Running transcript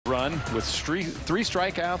run with three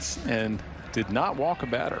strikeouts and did not walk a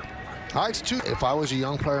batter. If I was a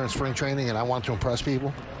young player in spring training and I wanted to impress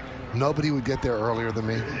people, nobody would get there earlier than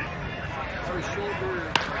me.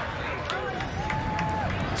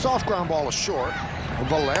 Soft ground ball is short.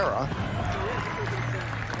 Valera.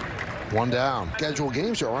 One down. Scheduled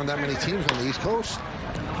games, there aren't that many teams on the East Coast.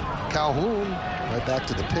 Calhoun, right back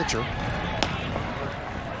to the pitcher.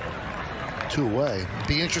 2 away.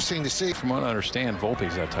 Be interesting to see. From what I understand,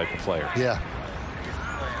 Volpe's that type of player. Yeah.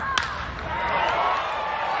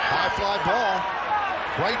 High fly ball.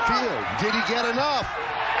 Right field. Did he get enough?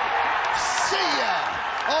 See ya!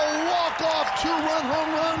 A walk-off 2-run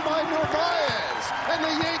home run by Narvaez. And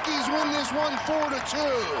the Yankees win this one 4-2.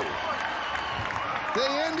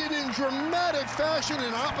 They ended in dramatic fashion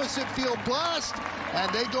in opposite field blast,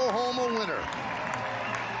 and they go home a winner.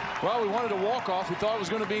 Well, we wanted a walk-off. We thought it was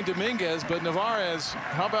going to be Dominguez, but Narvaez,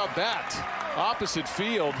 how about that? Opposite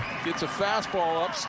field, gets a fastball up.